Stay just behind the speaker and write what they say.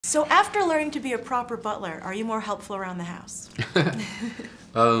So after learning to be a proper butler, are you more helpful around the house? I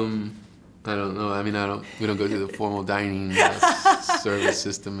don't know. I mean, we don't go through the formal dining service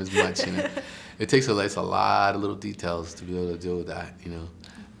system as much, you know. It takes a lot of little details to be able to deal with that, you know.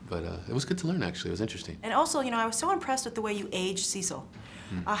 But it was good to learn, actually. It was interesting. And also, you know, I was so impressed with the way you aged Cecil.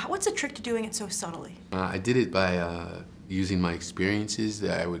 What's the trick to doing it so subtly? I did it by using my experiences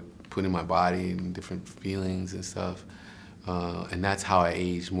that I would put in my body and different feelings and stuff. And that's how I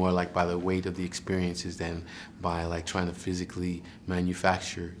aged, more like by the weight of the experiences than by like trying to physically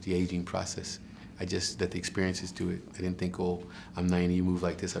manufacture the aging process. I just let the experiences do it. I didn't think, oh, I'm 90, you move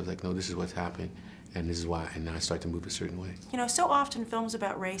like this. I was like, no, this is what's happened, and this is why, and now I start to move a certain way. You know, so often films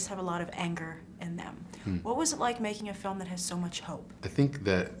about race have a lot of anger in them. What was it like making a film that has so much hope? I think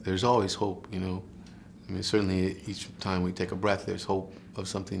that there's always hope, you know. I mean, certainly each time we take a breath, there's hope of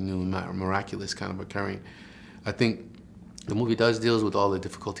something new and miraculous kind of occurring. I think the movie deals with all the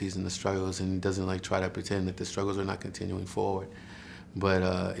difficulties and the struggles, and it doesn't like try to pretend that the struggles are not continuing forward. But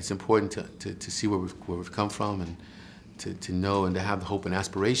it's important to see where we've come from, and to know and to have the hope and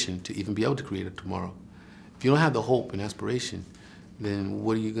aspiration to even be able to create a tomorrow. If you don't have the hope and aspiration, then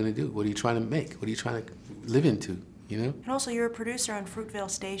what are you going to do? What are you trying to make? What are you trying to live into? You know? And also, you're a producer on Fruitvale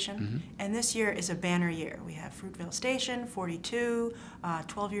Station, and this year is a banner year. We have Fruitvale Station, 42,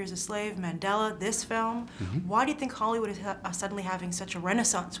 12 Years a Slave, Mandela, this film. Why do you think Hollywood is suddenly having such a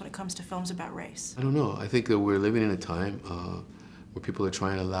renaissance when it comes to films about race? I don't know. I think that we're living in a time where people are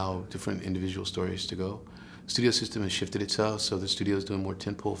trying to allow different individual stories to go. The studio system has shifted itself, so the studio is doing more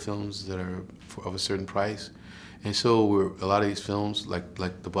tentpole films that are of a certain price. And so a lot of these films, like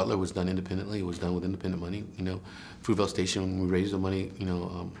The Butler, was done independently. It was done with independent money. You know, Fruitvale Station, when we raised the money, you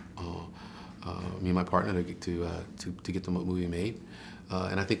know, me and my partner to get the movie made.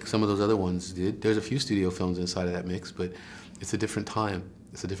 And I think some of those other ones did. There's a few studio films inside of that mix, but it's a different time.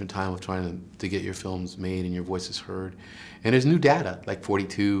 It's a different time of trying to get your films made and your voices heard. And there's new data, like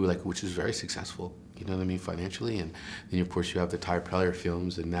 42, which is very successful, you know what I mean, financially. And then, of course, you have the Ty Preller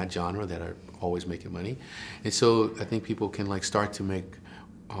films in that genre that are always making money. And so I think people can start to make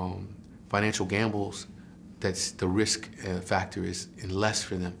financial gambles that's the risk factor is less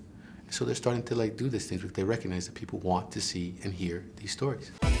for them. And so they're starting to do these things because they recognize that people want to see and hear these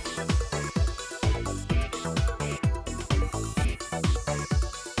stories.